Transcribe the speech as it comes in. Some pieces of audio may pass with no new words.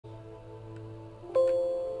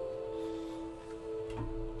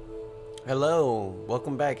Hello,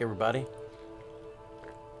 welcome back, everybody.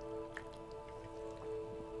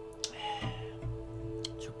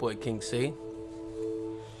 It's your boy King C.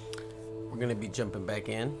 We're gonna be jumping back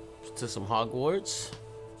in to some Hogwarts.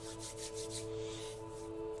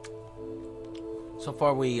 So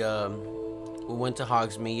far, we went to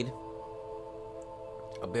Hogsmeade.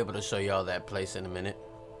 I'll be able to show y'all that place in a minute.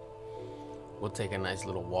 We'll take a nice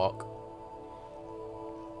little walk.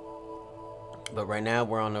 But right now,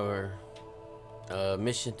 we're on our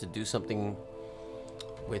mission to do something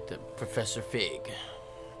with Professor Fig.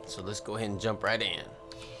 So let's go ahead and jump right in.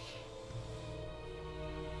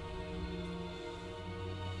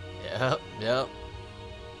 Yep.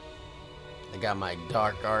 I got my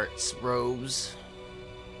dark arts robes.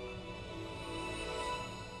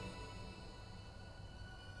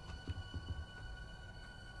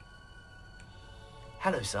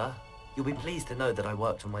 Hello, sir. You'll be pleased to know that I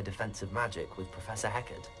worked on my defensive magic with Professor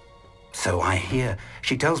Heckard. So I hear.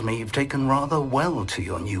 She tells me you've taken rather well to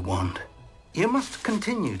your new wand. You must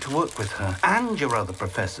continue to work with her and your other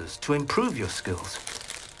professors to improve your skills.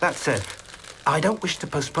 That said, I don't wish to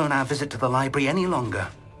postpone our visit to the library any longer.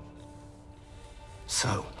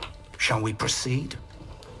 So, shall we proceed?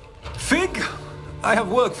 Fig, I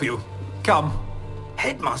have work for you. Come.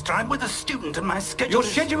 Headmaster, I'm with a student and my schedule Your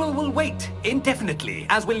schedule will wait indefinitely,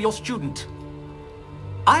 as will your student.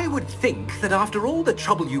 I would think that after all the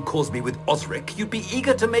trouble you caused me with Osric, you'd be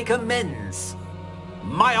eager to make amends.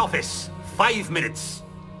 My office, 5 minutes.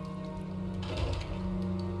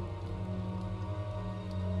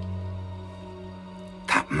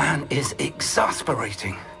 That man is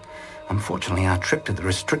exasperating. Unfortunately, our trip to the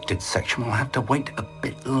restricted section will have to wait a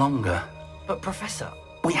bit longer. But, Professor...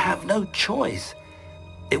 We have no choice.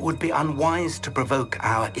 It would be unwise to provoke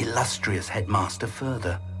our illustrious headmaster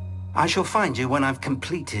further. I shall find you when I've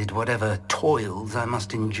completed whatever toils I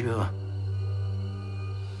must endure.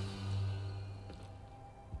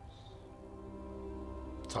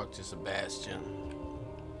 Talk to Sebastian.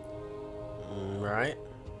 Right.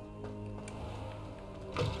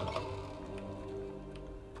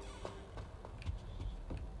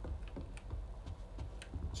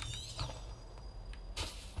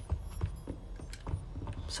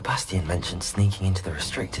 Sebastian mentioned sneaking into the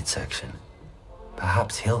restricted section.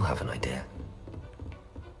 Perhaps he'll have an idea.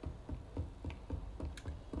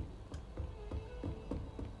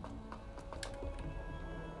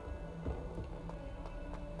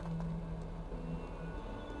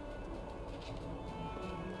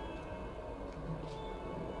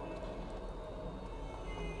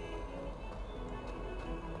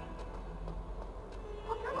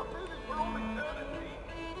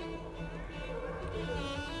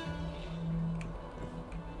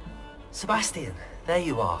 Sebastian, there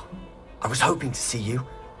you are. I was hoping to see you.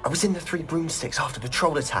 I was in the Three Broomsticks after the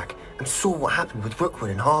troll attack and saw what happened with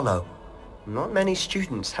Rookwood and Harlow. Not many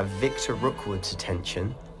students have Victor Rookwood's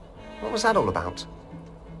attention. What was that all about?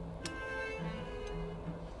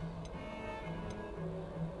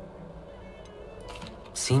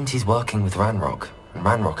 Seems he's working with Ranrock, and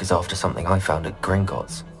Ranrock is after something I found at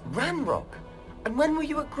Gringotts. Ranrock? And when were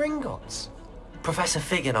you at Gringotts? Professor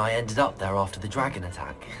Fig and I ended up there after the dragon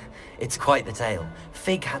attack. It's quite the tale.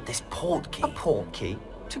 Fig had this port key. A port key?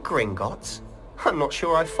 To Gringotts? I'm not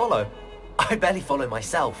sure I follow. I barely follow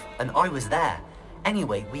myself, and I was there.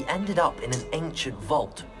 Anyway, we ended up in an ancient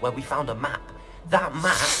vault where we found a map. That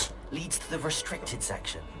map leads to the restricted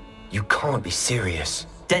section. You can't be serious.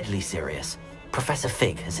 Deadly serious. Professor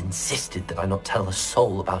Fig has insisted that I not tell a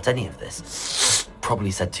soul about any of this. Probably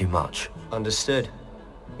said too much. Understood.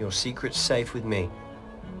 Your secret's safe with me.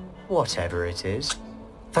 Whatever it is.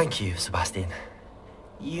 Thank you, Sebastian.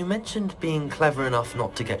 You mentioned being clever enough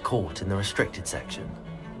not to get caught in the restricted section.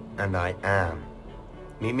 And I am.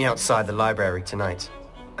 Meet me outside the library tonight.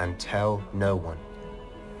 And tell no one.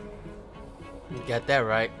 You got that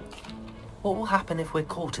right. What will happen if we're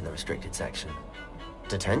caught in the restricted section?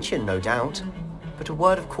 Detention, no doubt. But a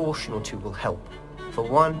word of caution or two will help. For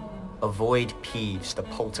one, avoid Peeves, the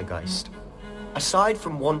poltergeist. Aside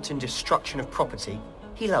from wanton destruction of property,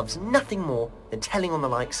 he loves nothing more than telling on the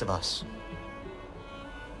likes of us.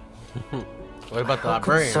 What about the How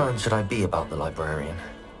librarian? concerned should I be about the librarian?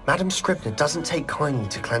 Madam Scribner doesn't take kindly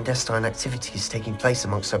to clandestine activities taking place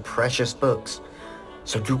amongst her precious books.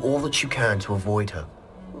 So do all that you can to avoid her.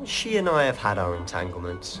 She and I have had our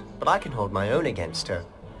entanglements, but I can hold my own against her.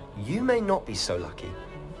 You may not be so lucky.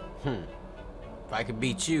 If I could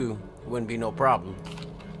beat you, it wouldn't be no problem.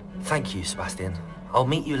 Thank you, Sebastian. I'll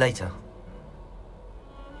meet you later.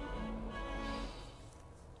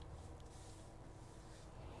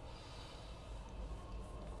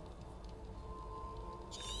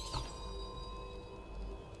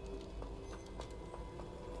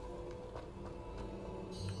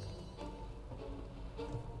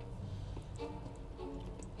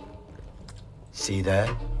 See there?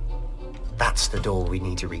 That's the door we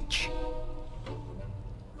need to reach.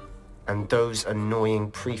 And those annoying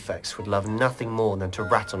prefects would love nothing more than to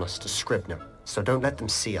rat on us to Scribner, so don't let them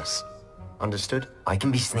see us. Understood? I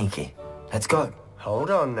can be sneaky. Let's go. Hold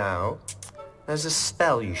on now. There's a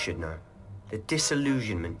spell you should know. The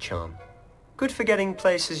Disillusionment Charm. Good for getting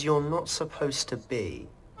places you're not supposed to be.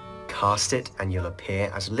 Cast it and you'll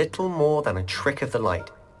appear as little more than a trick of the light,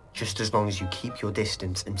 just as long as you keep your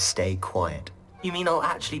distance and stay quiet. You mean I'll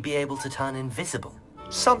actually be able to turn invisible?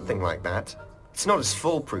 Something like that. It's not as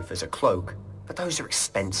foolproof as a cloak, but those are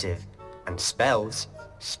expensive. And spells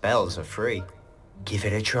are free. Give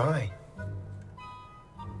it a try.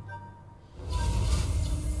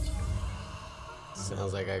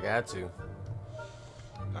 Sounds like I got to.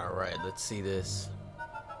 Alright, let's see this.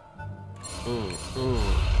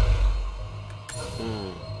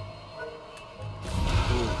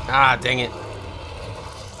 Ah, dang it.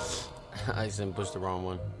 I just pushed the wrong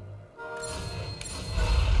one.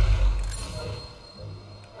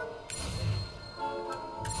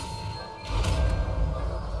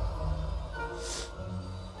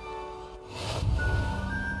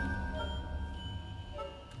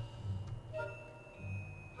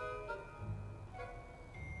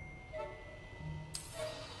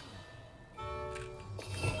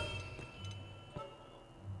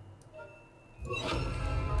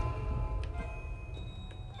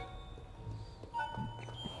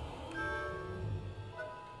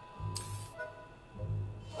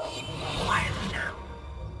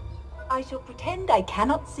 I shall pretend I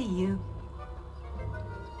cannot see you.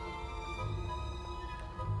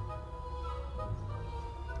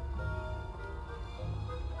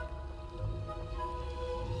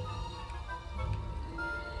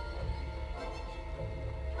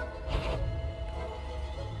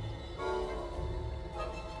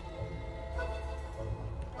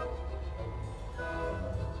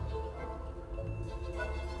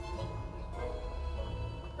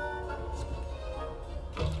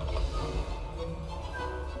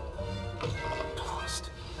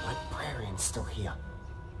 Still here.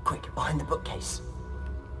 Quick, behind the bookcase.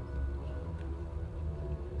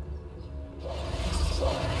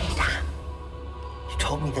 Damn! You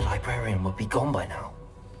told me the librarian would be gone by now.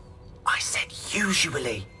 I said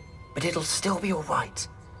usually, but it'll still be alright.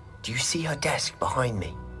 Do you see her desk behind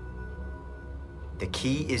me? The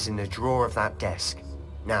key is in the drawer of that desk.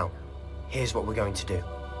 Now, here's what we're going to do.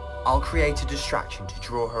 I'll create a distraction to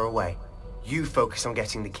draw her away. You focus on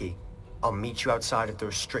getting the key. I'll meet you outside of the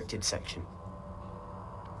restricted section.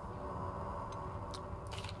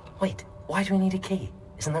 Wait, why do we need a key?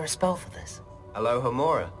 Isn't there a spell for this?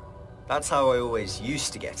 Alohomora. That's how I always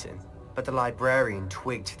used to get in. But the librarian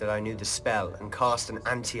twigged that I knew the spell and cast an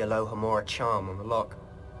anti-Alohomora charm on the lock.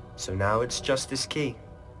 So now it's just this key.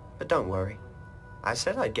 But don't worry. I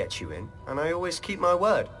said I'd get you in, and I always keep my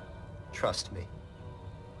word. Trust me.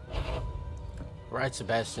 Right,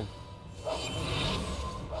 Sebastian.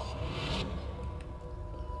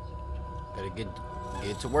 Gotta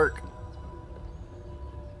get to work.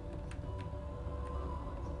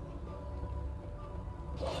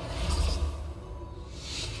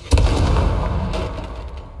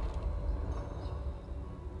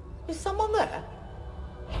 Is someone there?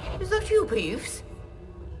 Is that you, Peeves?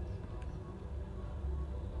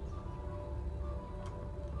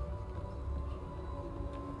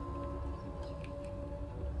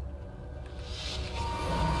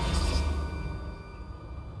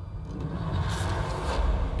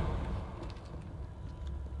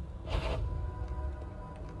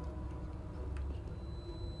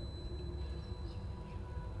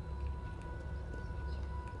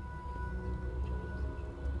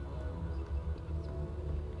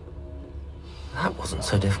 That wasn't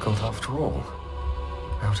so difficult after all.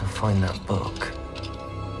 How to find that book.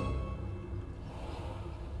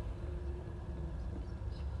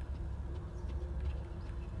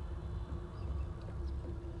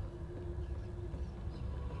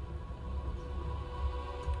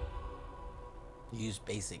 Use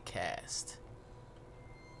basic cast.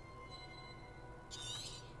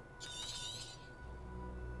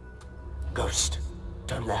 Ghost,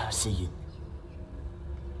 don't let her see you.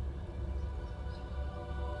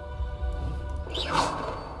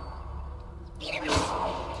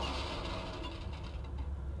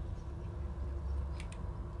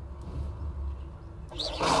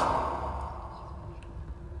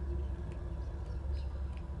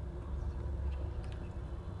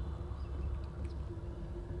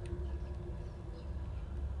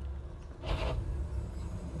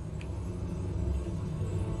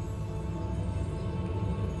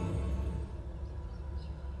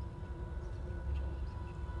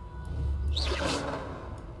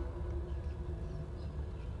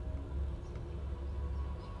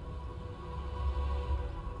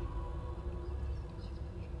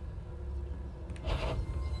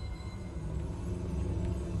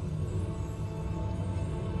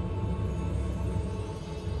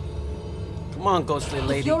 Come on, ghostly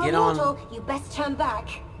lady, If you're get immortal, on. you best turn back.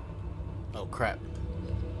 Oh, crap.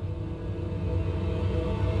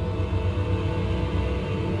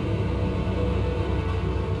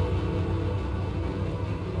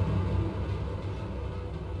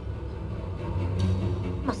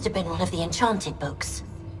 Must have been one of the enchanted books.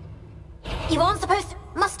 You aren't supposed to...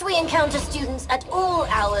 Must we encounter students at all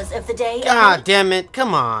hours of the day? God damn it,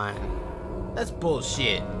 come on. That's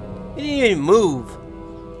bullshit. You didn't even move.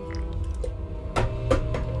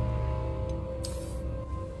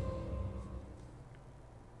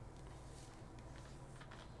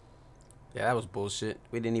 Yeah, that was bullshit.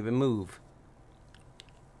 We didn't even move.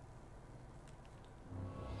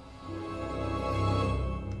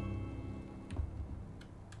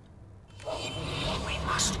 We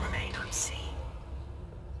must remain unseen.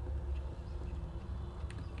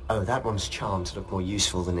 Oh, that one's charmed to look more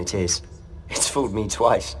useful than it is. It's fooled me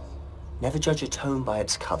twice. Never judge a tome by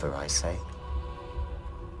its cover, I say.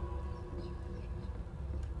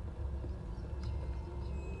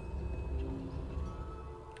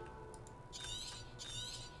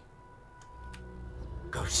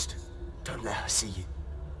 Ghost, don't let her see you.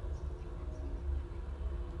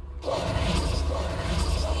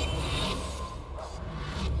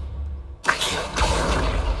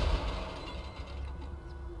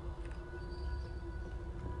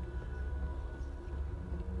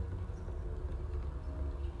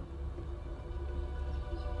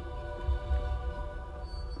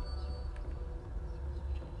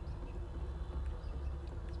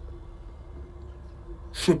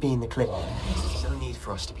 Should be in the clip. No need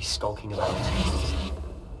for us to be skulking about.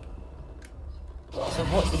 So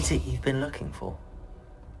what is it you've been looking for?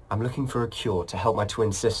 I'm looking for a cure to help my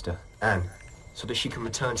twin sister, Anne, so that she can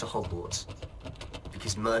return to Hogwarts.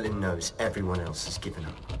 Because Merlin knows everyone else has given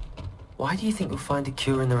up. Why do you think you'll find a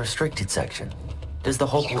cure in the restricted section? Does the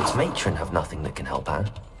Hogwarts matron have nothing that can help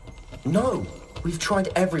Anne? No! We've tried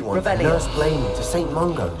everyone, from Revelio. Nurse Blaine to St.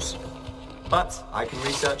 Mungo's. But I can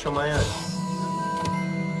research on my own.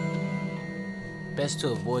 Best to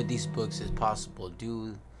avoid these books as possible.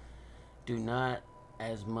 Do not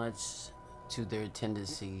as much to their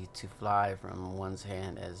tendency to fly from one's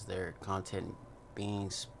hand as their content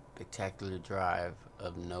being spectacular drive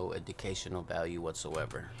of no educational value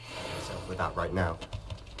whatsoever. Myself with that right now.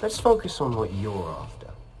 Let's focus on what you're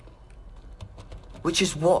after. Which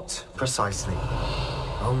is what, precisely?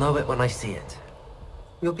 I'll know it when I see it.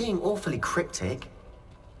 You're being awfully cryptic.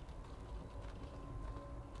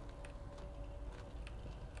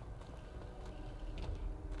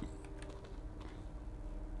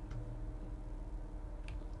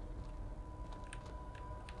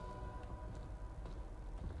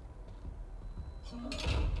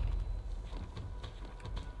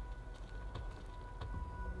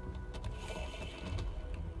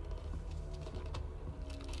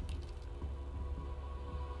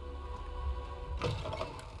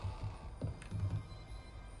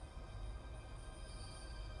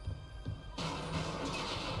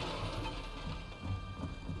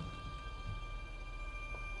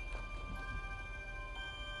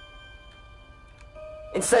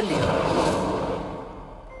 Incendio!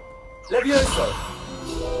 Levioso!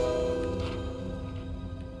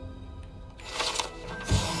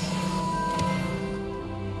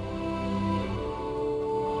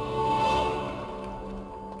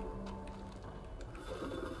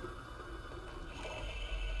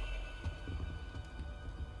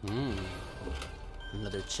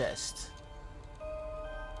 Another chest.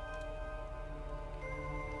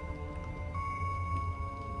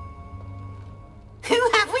 Who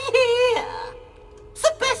have we here?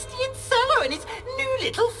 Sebastian Cello and his new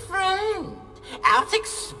little friend. Out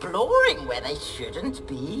exploring where they shouldn't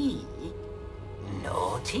be.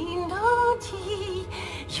 Naughty, naughty.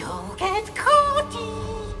 You'll get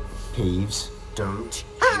caughty. Peeves, don't.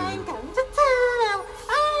 I'm going to tell.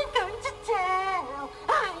 I'm going to tell.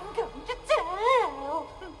 I'm going to tell.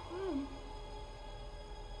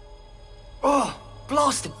 Oh,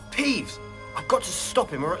 blasted Peeves! I've got to stop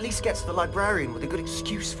him, or at least get to the librarian with a good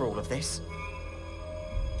excuse for all of this.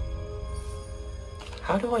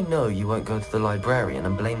 How do I know you won't go to the librarian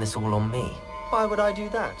and blame this all on me? Why would I do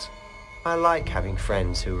that? I like having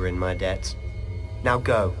friends who are in my debt. Now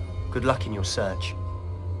go. Good luck in your search.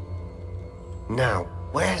 Now,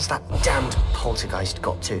 where's that damned poltergeist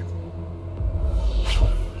got to?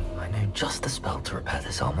 I know just the spell to repair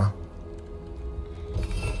this armor.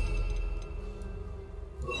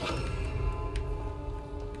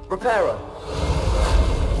 Reparo!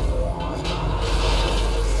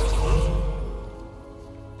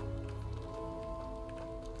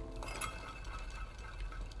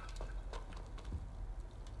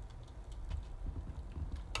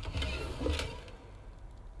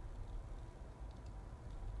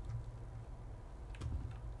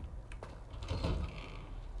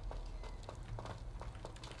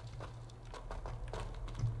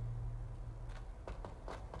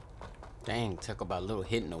 Dang, talk about a little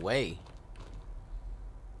hidden away.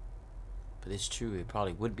 But it's true, it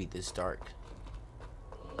probably would be this dark.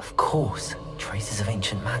 Of course, traces of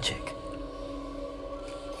ancient magic.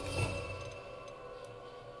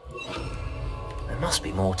 There must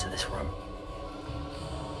be more to this room.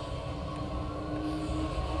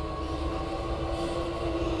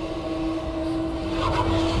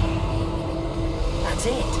 That's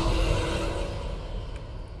it.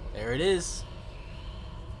 There it is.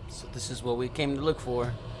 So this is what we came to look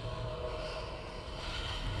for.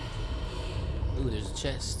 Ooh, there's a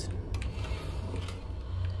chest.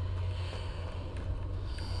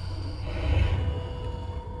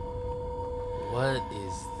 What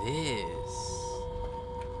is this?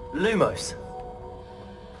 Lumos.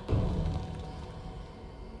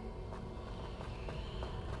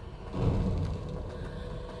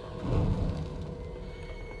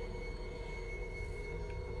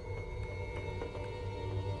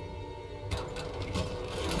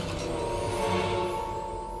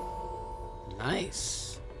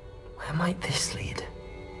 Nice. Where might this lead?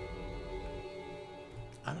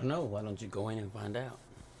 I don't know. Why don't you go in and find out?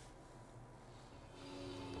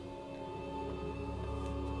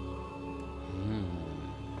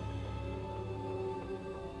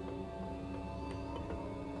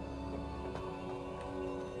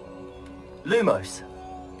 Lumos.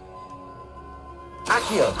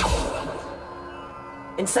 Accio.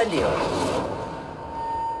 Incendio.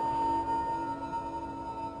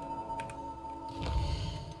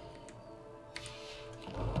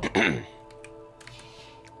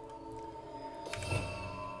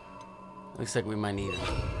 Looks like we might need a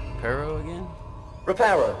Pero again.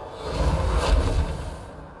 Reparo.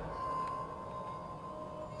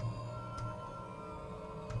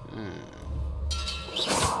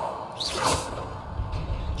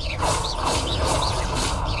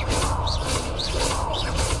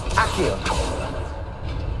 Accio.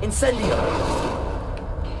 Incendio.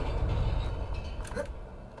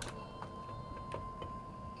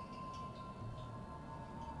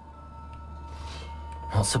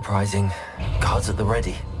 Not surprising. Guards at the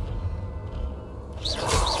ready.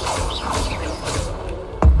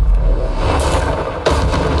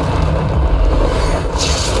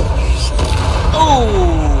 Oh!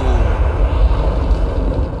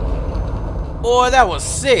 Boy, that was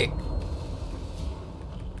sick.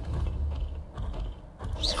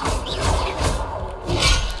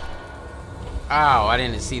 Ow, I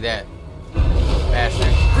didn't see that. Bastard.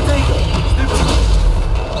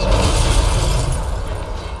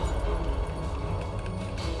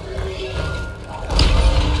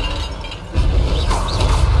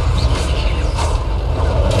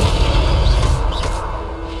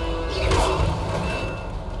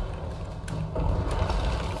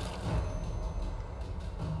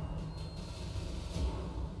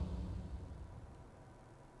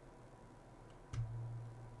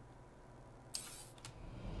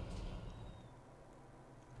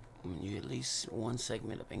 When you at least one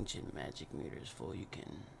segment of ancient magic meter is full, you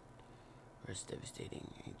can rest devastating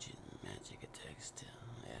ancient magic attacks.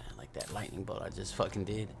 Yeah, like that lightning bolt I just fucking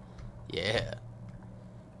did. Yeah.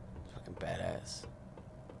 Fucking badass.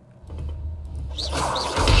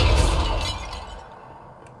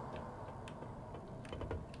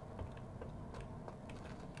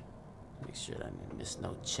 Make sure I didn't miss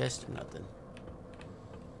no chest or nothing.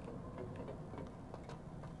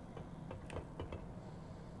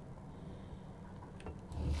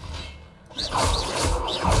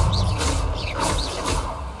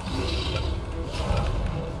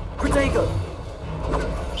 Protego.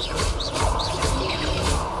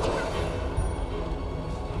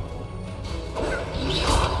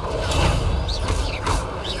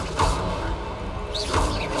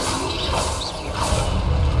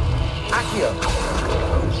 Accio.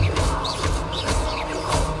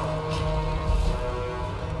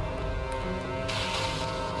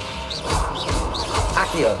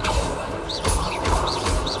 Accio.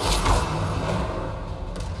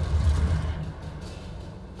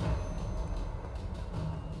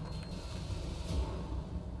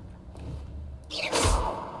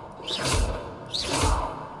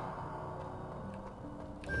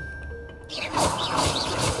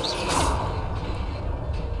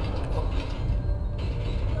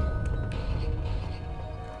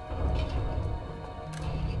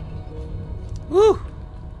 Woo!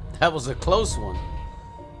 That was a close one.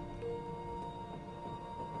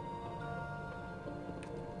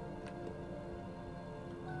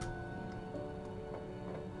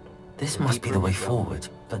 This must be the way forward,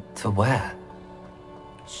 but to where?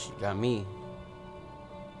 She got me.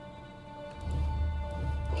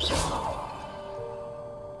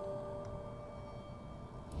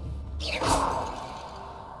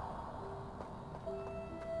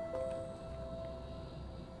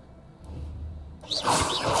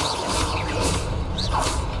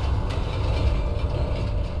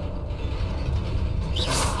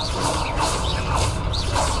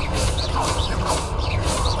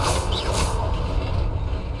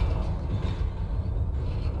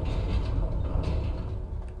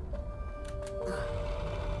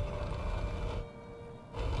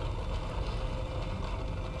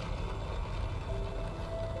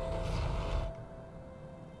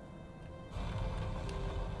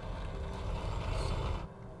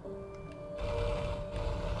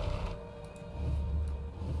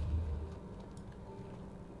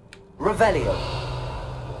 Revelio.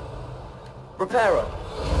 Reparo.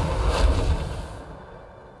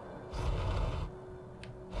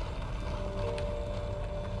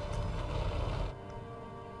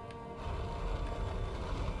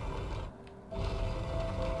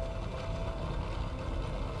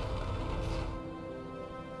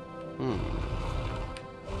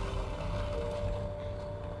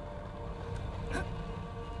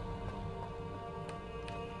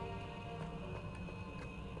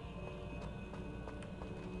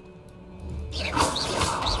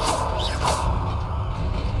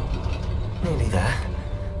 Nearly there.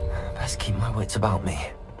 Best keep my wits about me.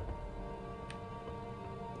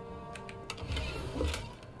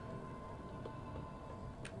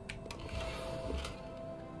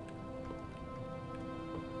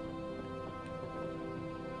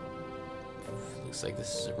 Looks like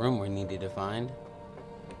this is a room we needed to find.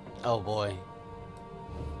 Oh boy.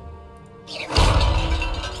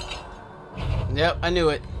 Yep, I knew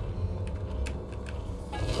it.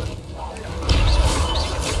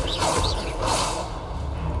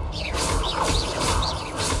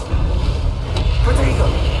 Protego.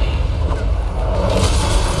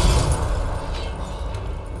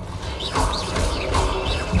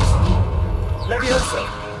 Levioso.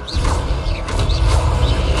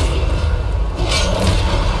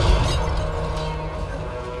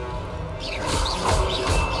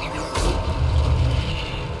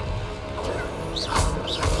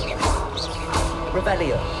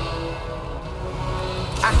 Revelio.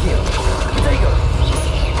 Accio. Protego.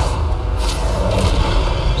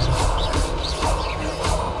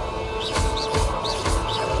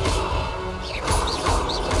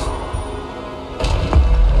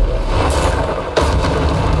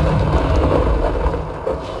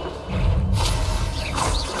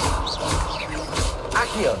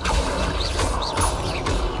 Accio.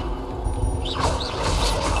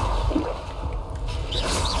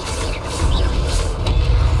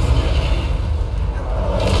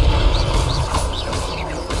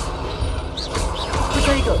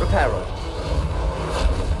 Protego. Reparo.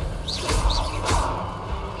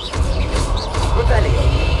 Revelio.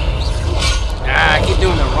 Ah, I keep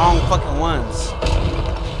doing the wrong fucking ones.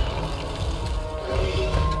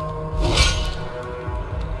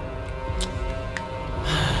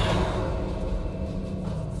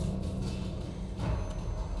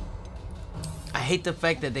 I hate the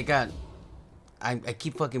fact that they got... I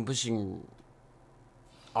keep fucking pushing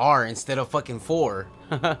R instead of fucking 4.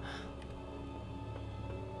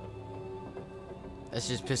 That's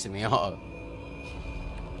just pissing me off.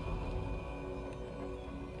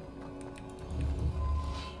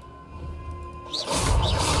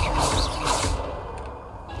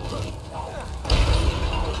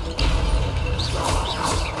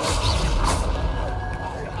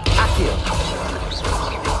 Accio.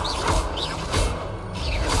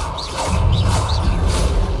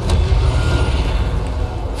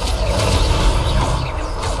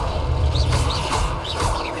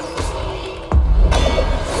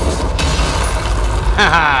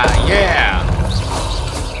 Haha, yeah!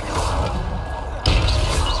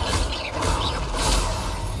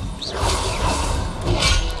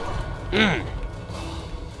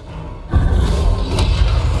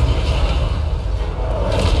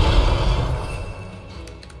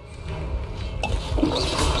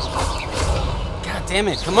 God damn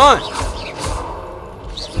it, come on!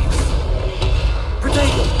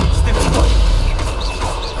 Protego. Stipple.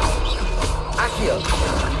 Accio.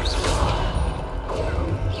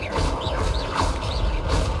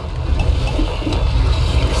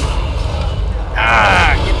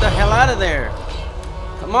 Ah, get the hell out of there!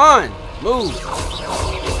 Come on, move!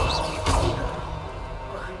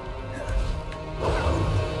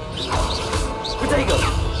 Protego.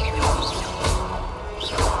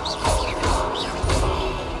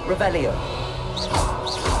 Revelio.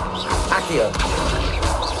 Accio.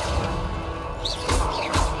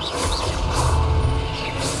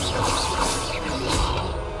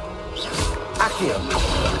 Accio.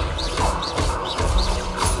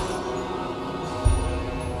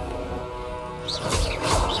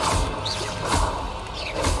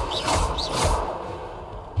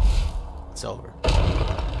 It's over.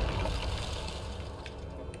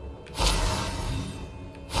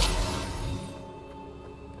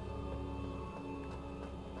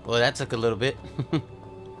 Well, that took a little bit.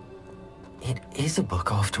 It is a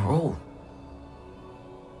book after all.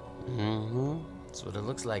 Mm-hmm. That's what it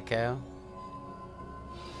looks like, Cal.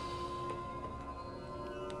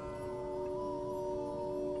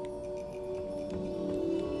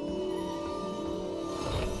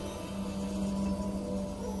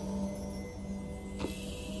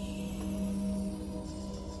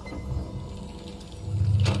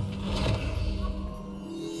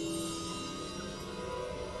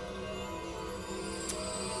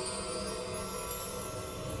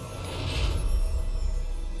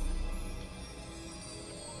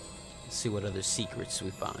 see what other secrets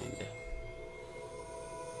we find.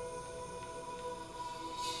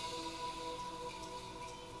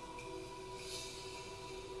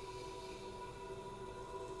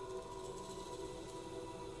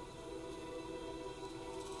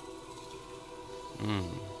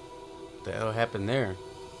 What the hell happened there?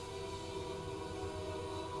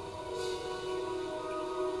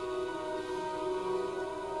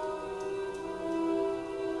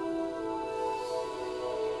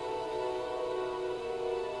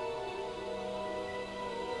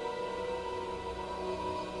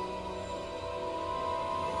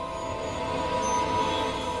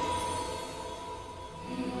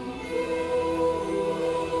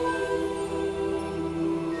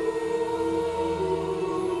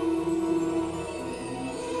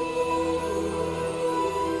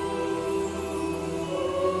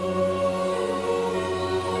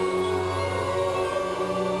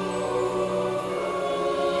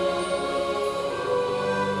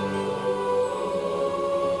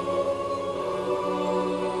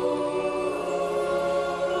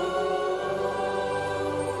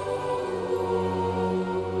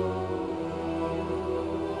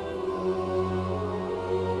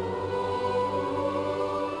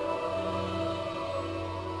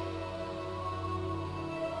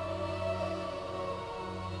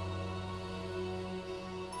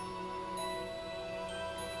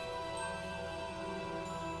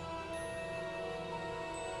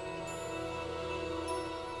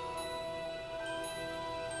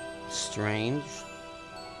 Strange.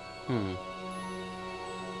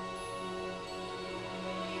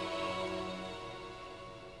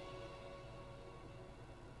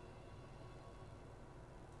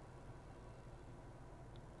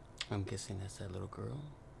 I'm guessing that's that little girl.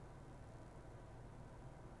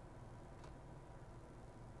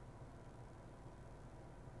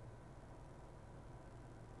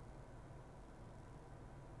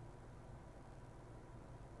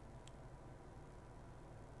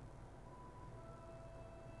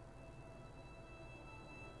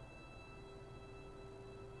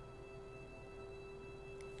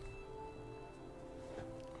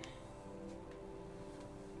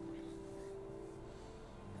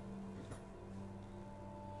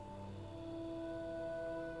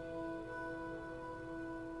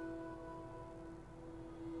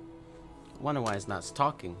 Wonder why it's not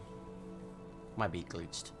talking. Might be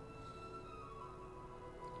glitched.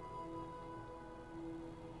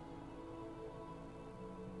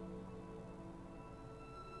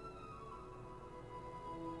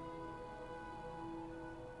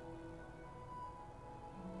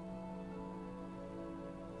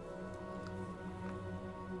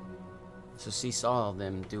 So she saw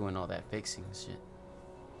them doing all that fixing and shit.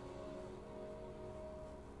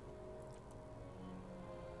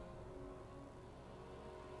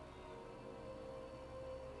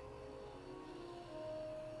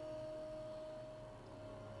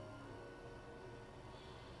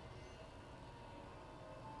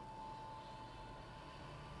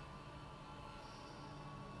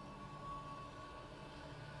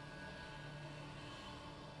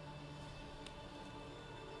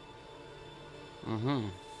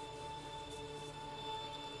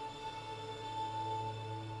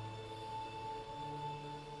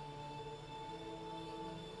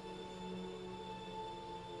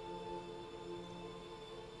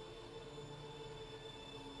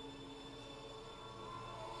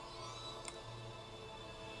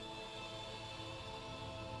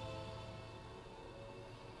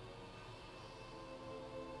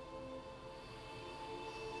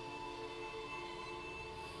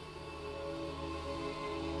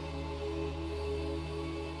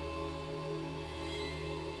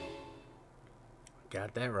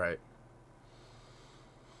 Got that right.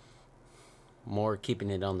 More keeping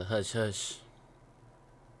it on the hush hush.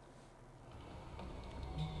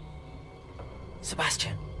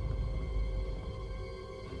 Sebastian.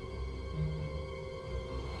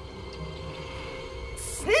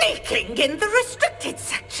 Sneaking in the restricted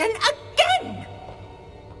section again!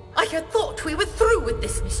 I had thought we were through with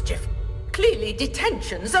this mischief. Clearly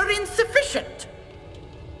detentions are insufficient.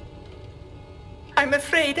 I'm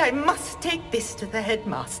afraid I must take this to the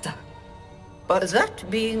headmaster. But that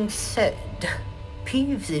being said,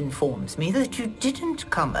 Peeves informs me that you didn't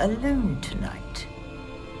come alone tonight.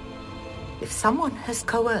 If someone has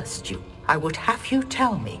coerced you, I would have you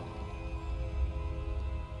tell me.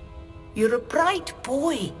 You're a bright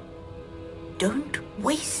boy. Don't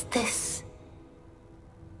waste this.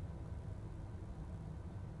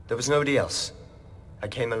 There was nobody else. I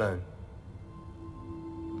came alone.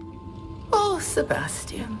 Oh,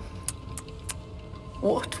 Sebastian.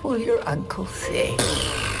 What will your uncle say?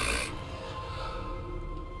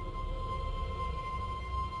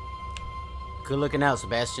 Good looking out,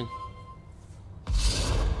 Sebastian.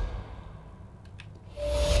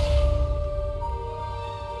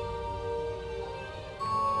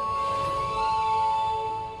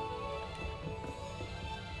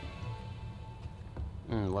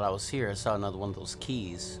 While I was here, I saw another one of those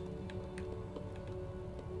keys.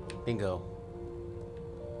 Bingo.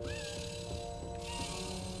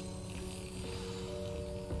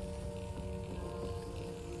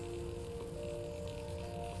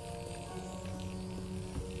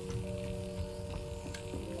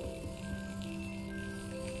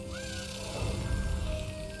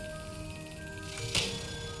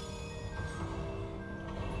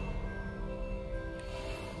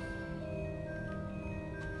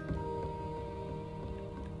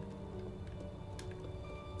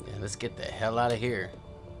 Let's get the hell out of here.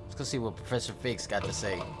 Let's go see what Professor Fig's got to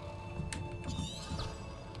say.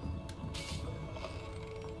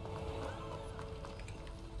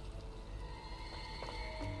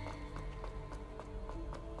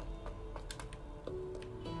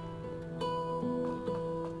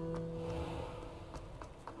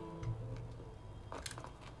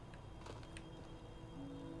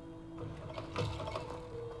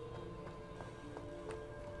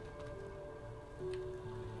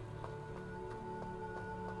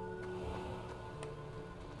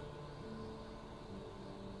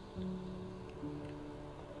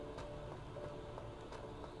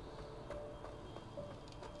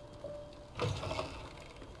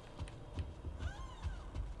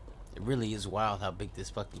 It really is wild how big this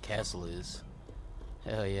fucking castle is.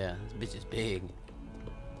 Hell yeah, this bitch is big.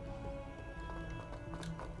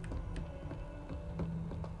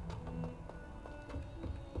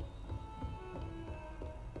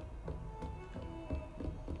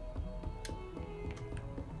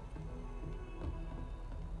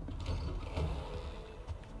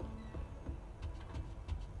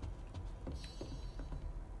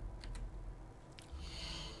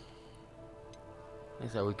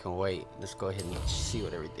 So we can wait. Let's go ahead and see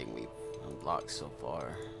what everything we've unlocked so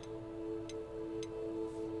far.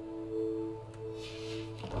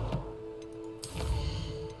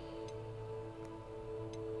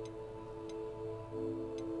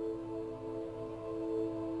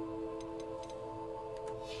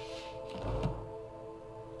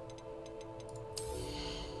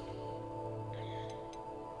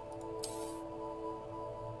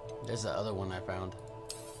 There's the other one I found.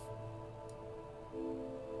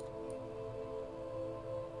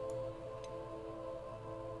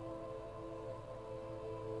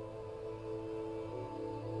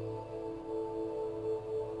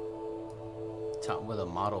 With a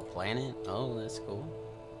model planet? Oh, that's cool.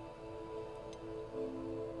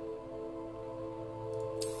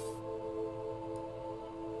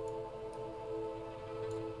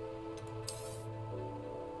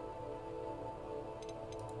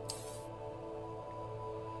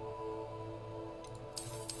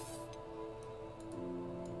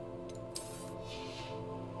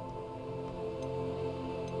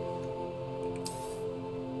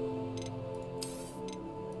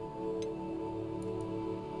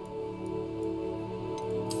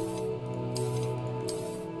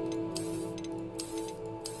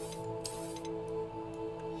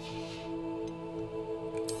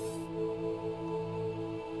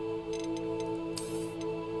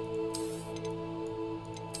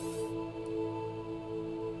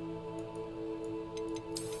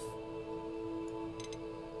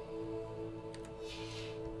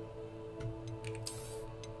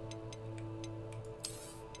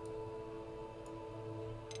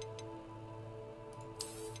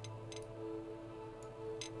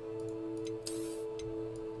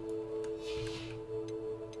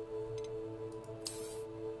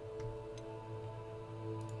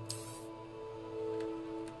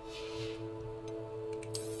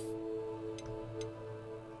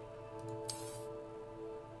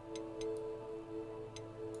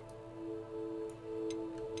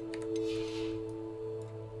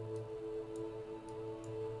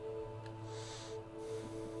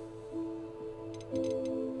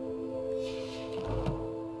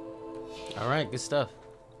 All right, good stuff.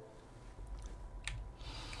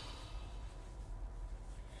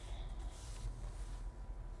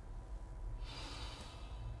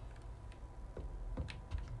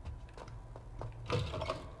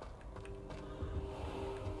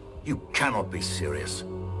 You cannot be serious.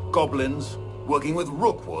 Goblins working with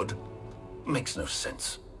Rookwood makes no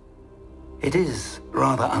sense. It is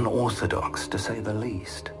rather unorthodox, to say the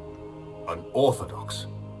least. Unorthodox?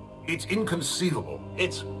 It's inconceivable.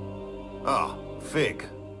 It's... Ah, Fig.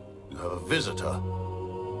 You have a visitor.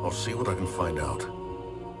 I'll see what I can find out.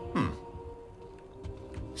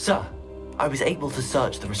 Sir, I was able to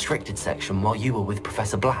search the restricted section while you were with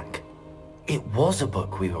Professor Black. It was a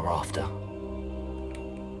book we were after.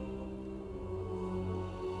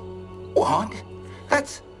 What?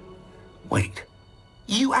 That's... Wait.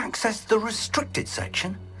 You accessed the restricted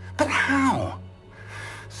section? But how?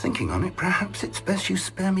 Thinking on it, perhaps it's best you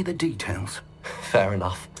spare me the details. Fair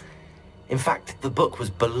enough. In fact, the book was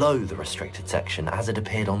below the restricted section as it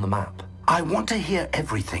appeared on the map. I want to hear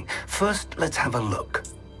everything. First, let's have a look.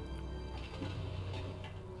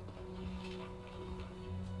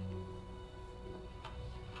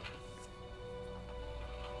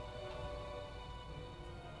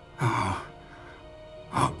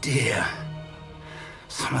 Oh dear.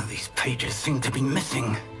 Some of these pages seem to be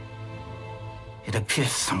missing. It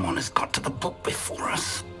appears someone has got to the book before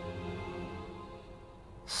us.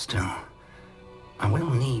 Still, I will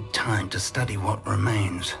need time to study what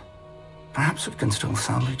remains. Perhaps we can still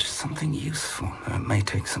salvage something useful, though it may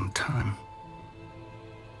take some time.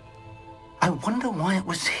 I wonder why it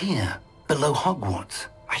was here, below Hogwarts.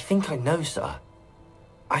 I think I know, sir.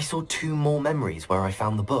 I saw 2 more memories where I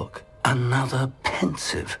found the book. Another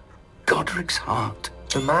pensive Godric's heart.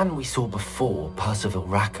 The man we saw before, Percival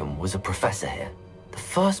Rackham, was a professor here. The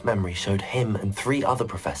first memory showed him and 3 other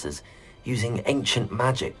professors using ancient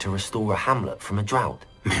magic to restore a hamlet from a drought.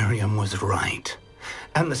 Miriam was right.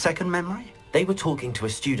 And the second memory? They were talking to a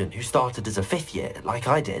student who started as a 5th year, like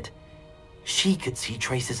I did. She could see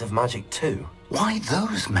traces of magic too. Why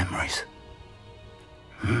those memories?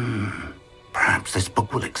 Perhaps this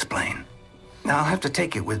book will explain. I'll have to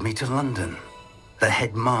take it with me to London. The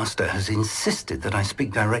headmaster has insisted that I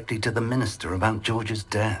speak directly to the minister about George's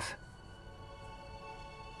death.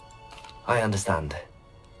 I understand.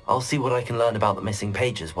 I'll see what I can learn about the missing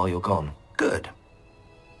pages while you're gone. Good.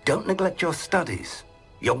 Don't neglect your studies.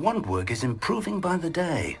 Your wand work is improving by the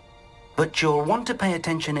day. But you'll want to pay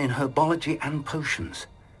attention in herbology and potions.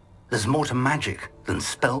 There's more to magic than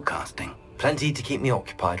spellcasting. Plenty to keep me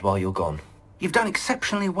occupied while you're gone. You've done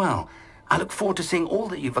exceptionally well. I look forward to seeing all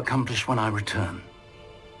that you've accomplished when I return.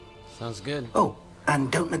 Sounds good. Oh, and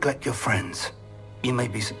don't neglect your friends. You may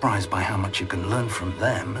be surprised by how much you can learn from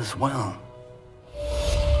them as well.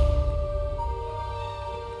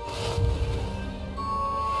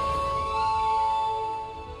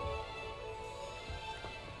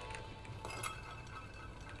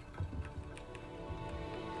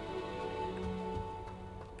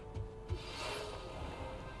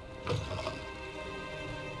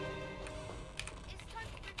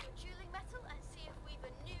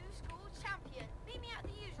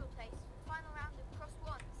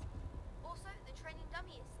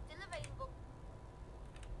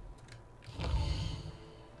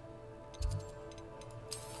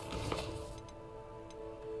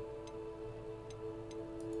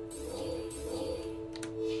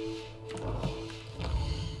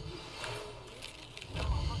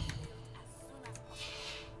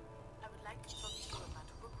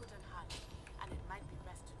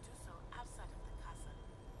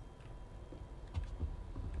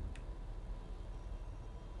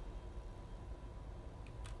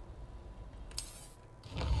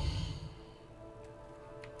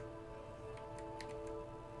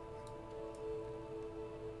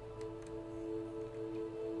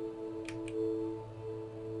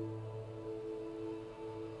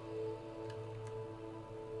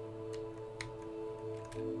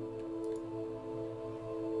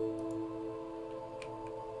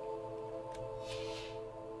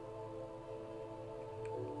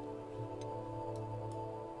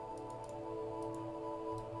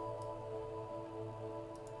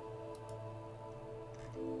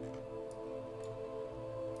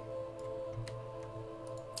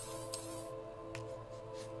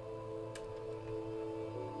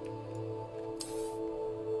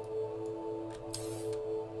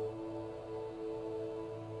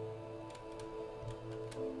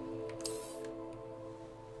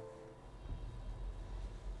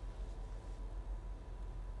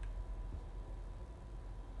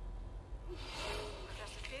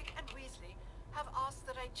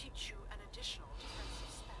 Teach you an additional defensive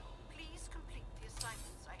spell. Please complete the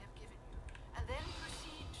assignments I have given you, and then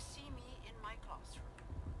proceed to see me in my classroom.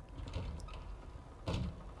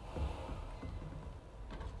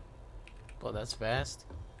 Well, that's fast.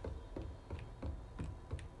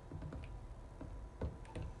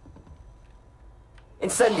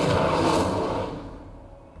 Incendio!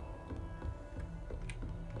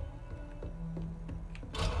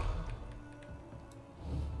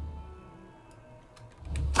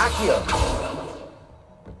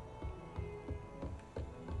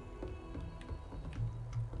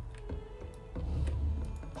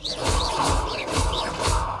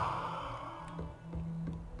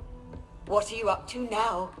 What are you up to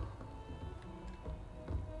now?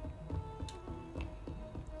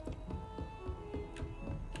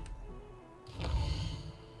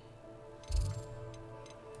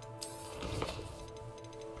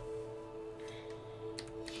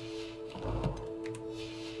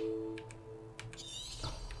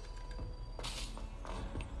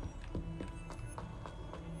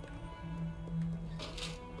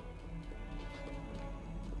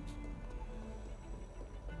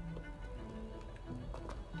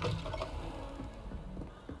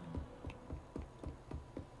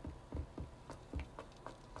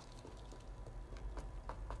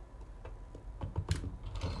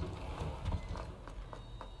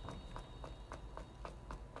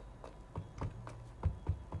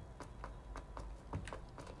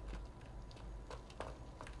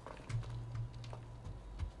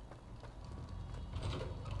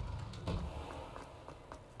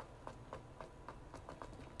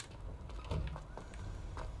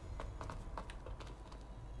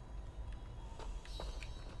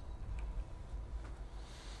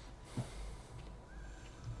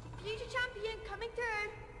 Future champion coming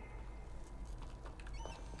through.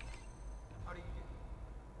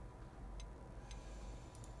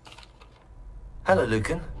 Hello,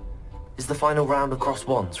 Lucan. Is the final round across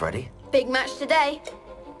wands ready? Big match today.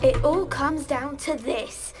 It all comes down to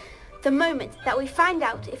this. The moment that we find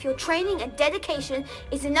out if your training and dedication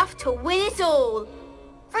is enough to win it all.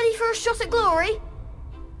 Ready for a shot at glory?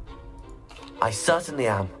 I certainly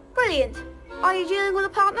am. Brilliant. Are you dealing with a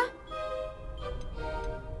partner?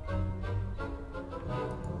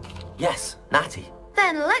 Yes, Natty.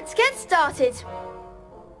 Then let's get started.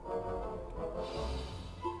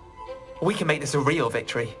 We can make this a real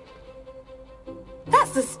victory.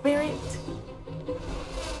 That's the spirit.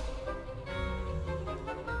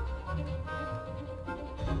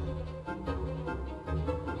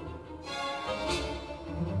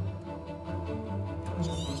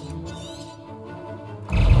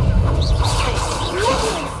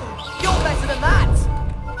 You're better than that!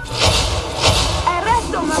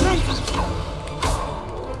 Arresto momento.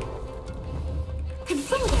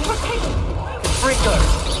 Confirm rotate. Fringo!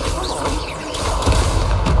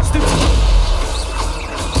 Stupid!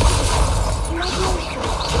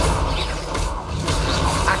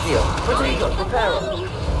 Accio, Protego, Preparo.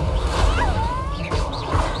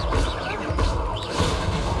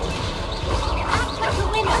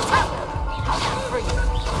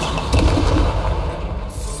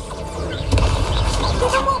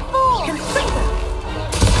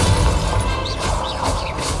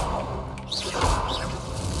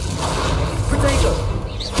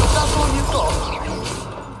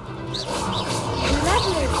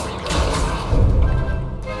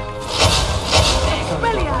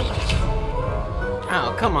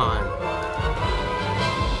 Oh, come on.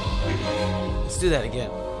 Let's do that again.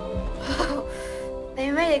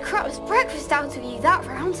 They made a crap's breakfast out of you that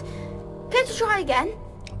round. Going to try again?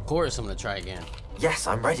 Of course I'm gonna try again. Yes,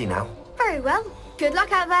 I'm ready now. Very well. Good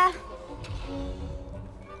luck out there.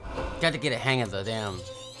 Got to get a hang of the damn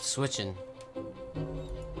switching.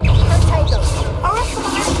 Potato.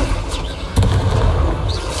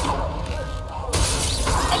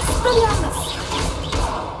 Expelliarmus.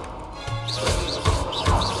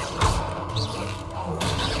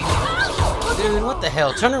 Dude, what the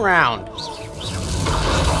hell? Turn around.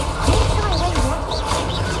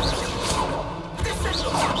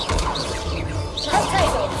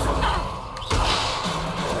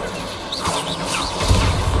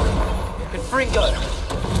 Fringo!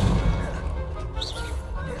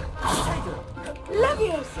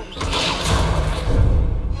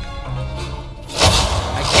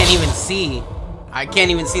 I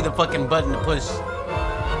can't even see the fucking button to push.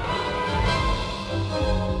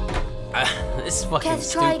 This is fucking Care to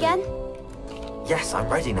try again? Yes, I'm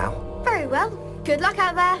ready now. Very well. Good luck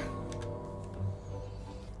out there.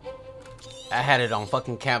 I had it on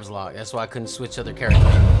fucking caps lock. That's why I couldn't switch other characters.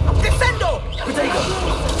 Descendo!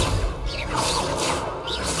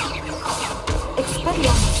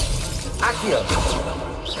 Expelliarmus. Accio!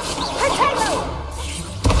 Potato!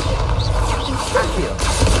 Accio!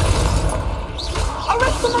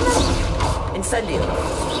 Arresto momento! Incendio!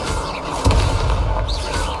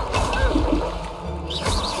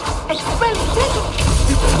 Expelliarmus!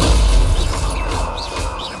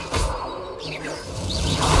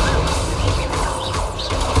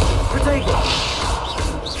 Protego!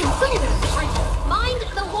 Mind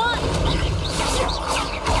the one!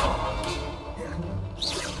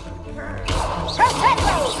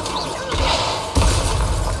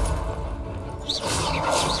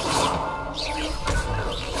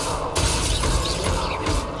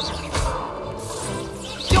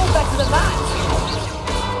 You're better than that!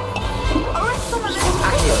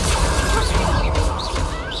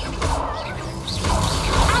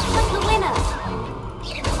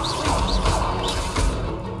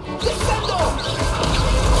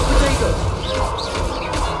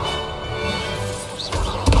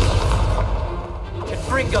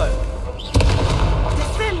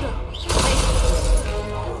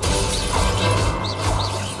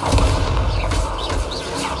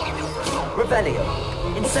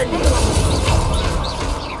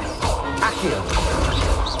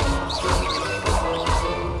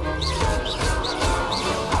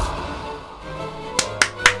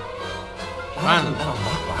 bet on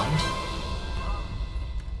that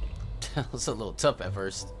That was a little tough at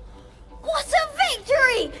first. What a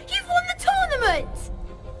victory! You've won the tournament! round.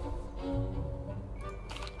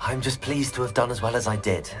 I'm just pleased to have done as well as I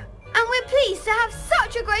did. And we're pleased to have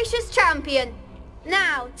such a gracious champion.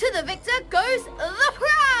 Now, to the victor goes the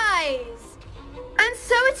prize! And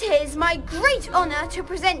so it is my great honour to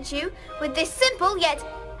present you with this simple yet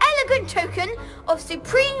elegant token of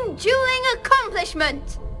supreme dueling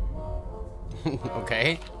accomplishment.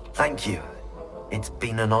 Okay. Thank you. It's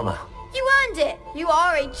been an honor. You earned it. You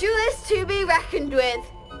are a duelist to be reckoned with.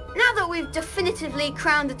 Now that we've definitively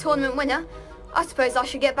crowned the tournament winner, I suppose I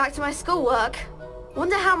should get back to my schoolwork.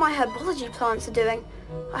 Wonder how my herbology plants are doing.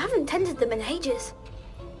 I haven't tended them in ages.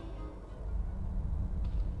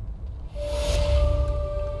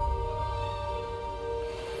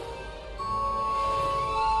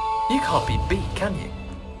 You can't be beat, can you?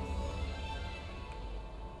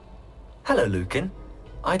 Hello, Lucan.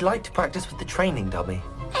 I'd like to practice with the training dummy.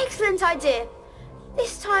 Excellent idea.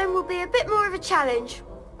 This time will be a bit more of a challenge.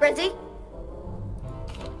 Ready?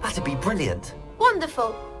 That'd be brilliant.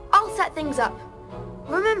 Wonderful. I'll set things up.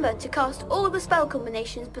 Remember to cast all the spell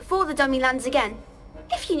combinations before the dummy lands again.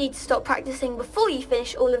 If you need to stop practicing before you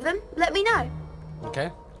finish all of them, let me know. Okay.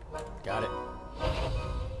 Got it.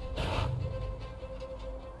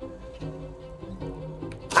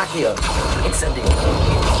 Accio, Incendio.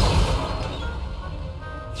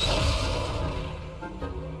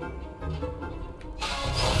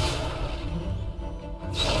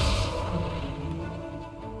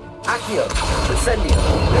 Accio, Incendio.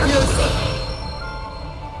 Leviosa.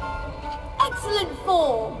 Excellent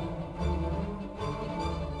form.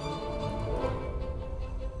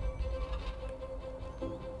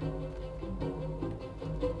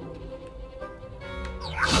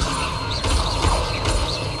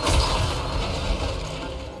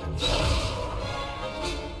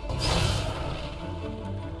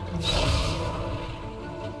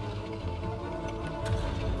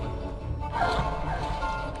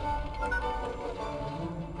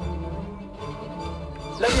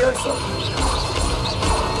 Leviosa.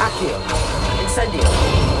 Accio, Incendio.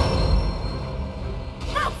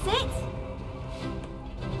 That's it.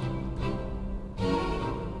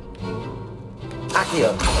 Accio.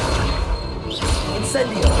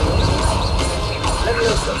 Incendio.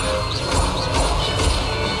 Leviosa.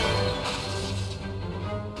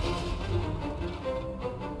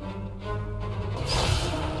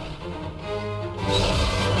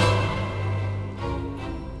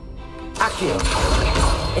 Accio.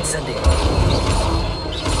 Incendio.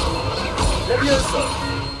 Leviosa.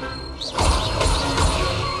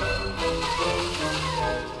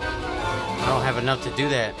 I don't have enough to do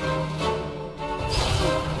that.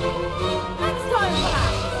 Next time,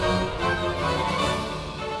 perhaps.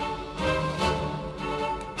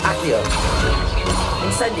 Accio.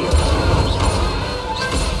 Incendio.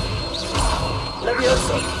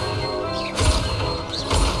 Leviosa.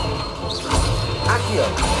 Accio.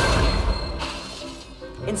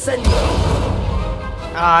 Incendio.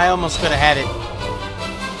 Ah, I almost could have had it.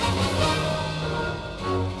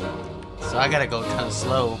 So I gotta go kind of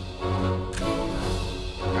slow.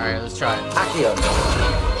 Alright, let's try it. Accio.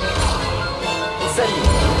 Incendio.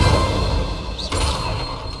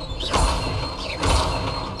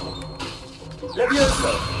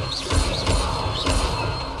 Leviosa.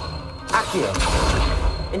 Accio.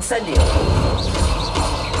 Incendio.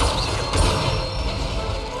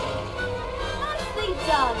 Nicely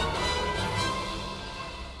done.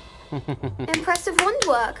 Impressive wand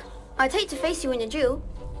work. I'd hate to face you in a duel.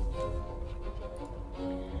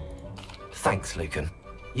 Thanks, Lucan.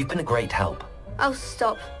 You've been a great help. Oh,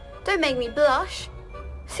 stop. Don't make me blush.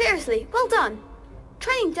 Seriously, well done.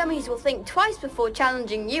 Training dummies will think twice before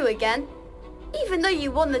challenging you again. Even though you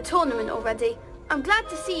won the tournament already, I'm glad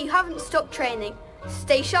to see you haven't stopped training.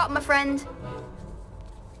 Stay sharp, my friend.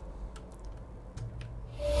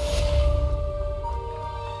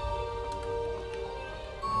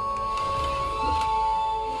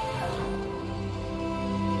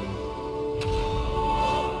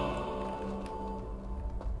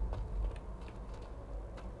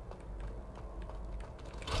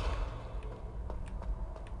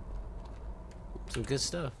 Some good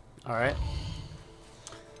stuff. All right.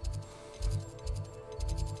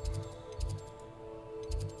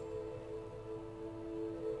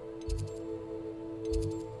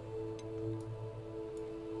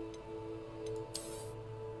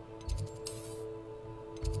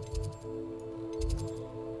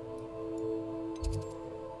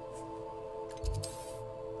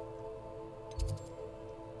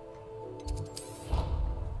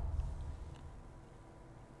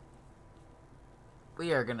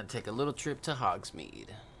 we are gonna take a little trip to Hogsmeade.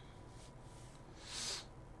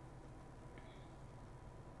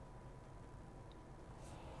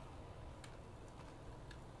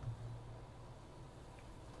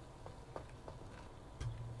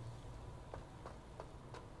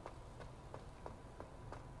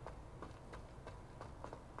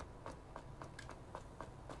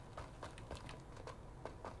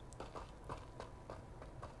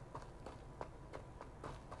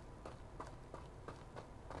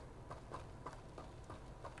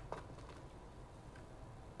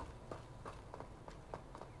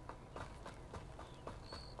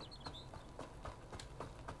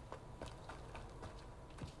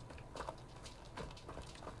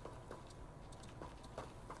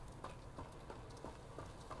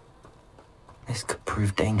 This could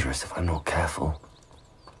prove dangerous if I'm not careful.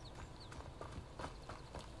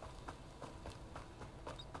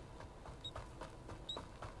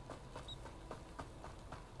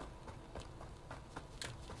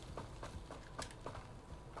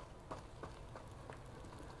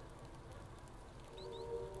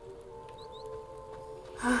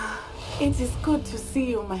 It is good to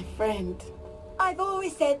see you, my friend. I've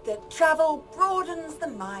always said that travel broadens the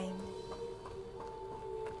mind.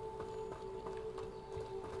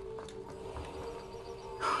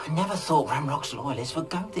 I never thought Ramrock's loyalists would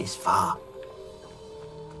go this far.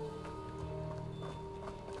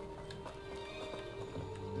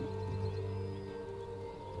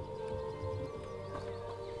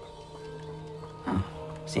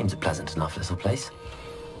 Seems a pleasant enough little place.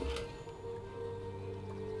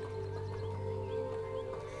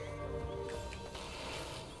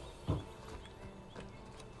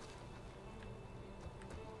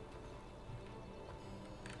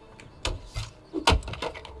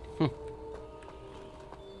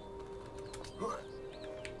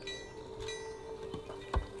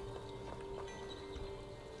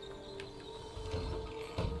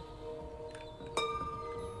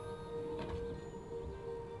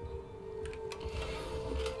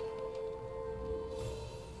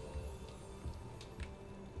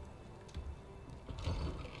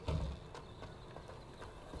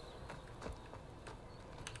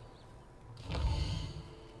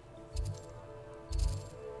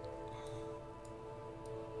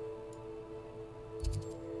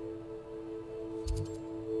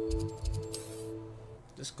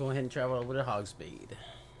 Let's go ahead and travel over to Hogsmeade.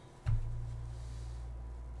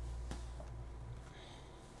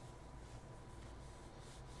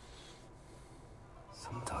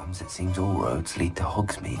 Sometimes it seems all roads lead to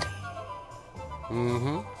Hogsmeade.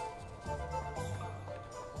 Mm-hmm.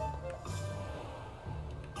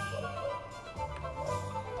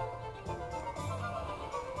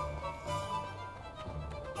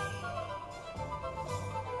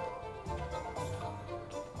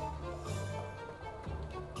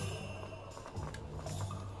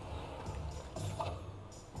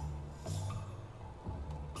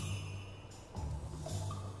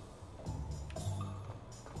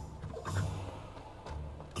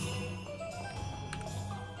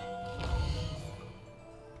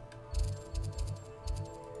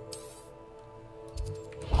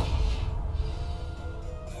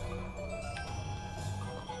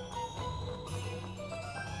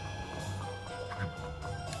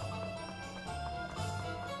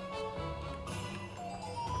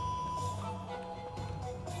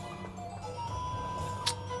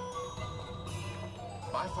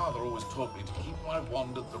 My father always taught me to keep my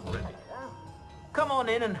wand at the ready. Come on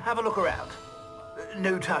in and have a look around.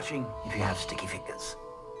 No touching if you have sticky fingers.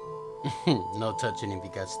 No touching if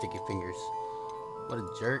you got sticky fingers. What a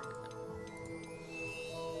jerk.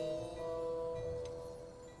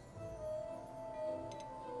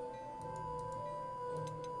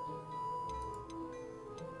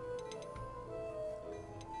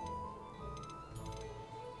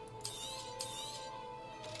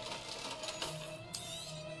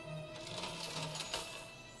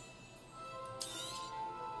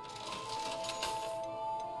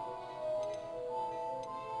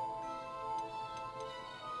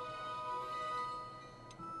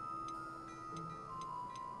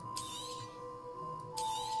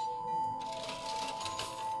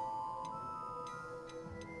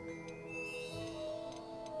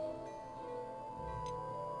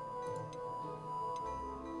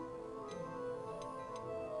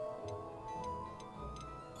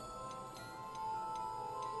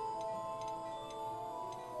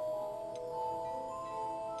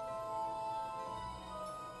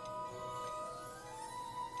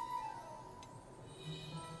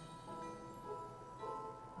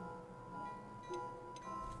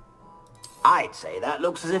 I'd say that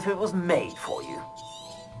looks as if it was made for you.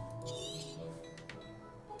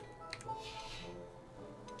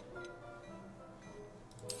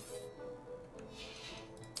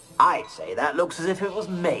 I'd say that looks as if it was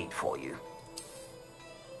made for you.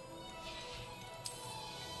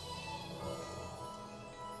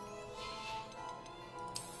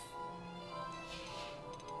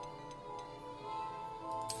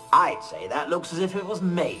 I'd say that looks as if it was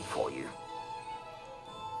made for you.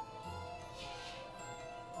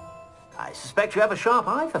 I suspect you have a sharp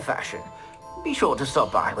eye for fashion. Be sure to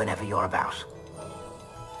stop by whenever you're about.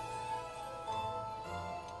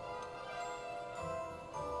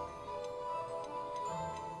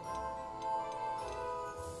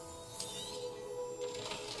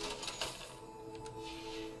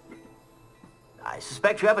 I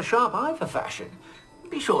suspect you have a sharp eye for fashion.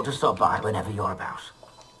 Be sure to stop by whenever you're about.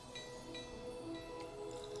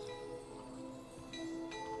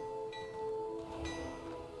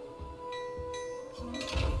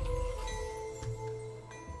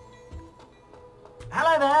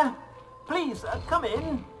 Hello there. Please, come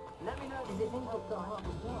in. Let me know if you think I'll start half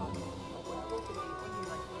as well.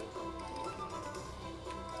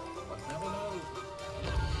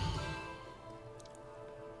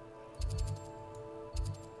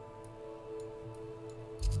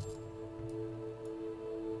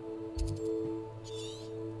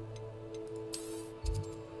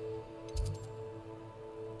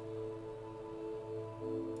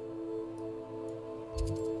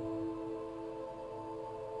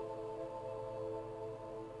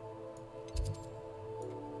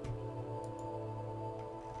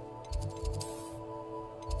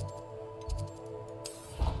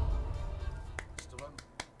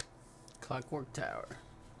 Clockwork Tower.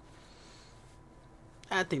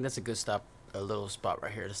 I think that's a good stop, a little spot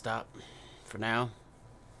right here to stop for now.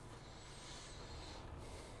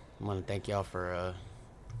 I want to thank y'all for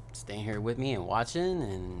staying here with me and watching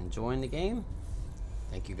and enjoying the game.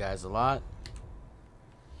 Thank you guys a lot.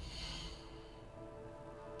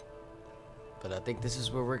 But I think this is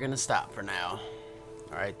where we're gonna stop for now.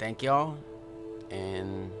 Alright, thank y'all,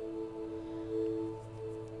 and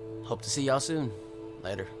hope to see y'all soon.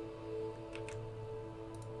 Later.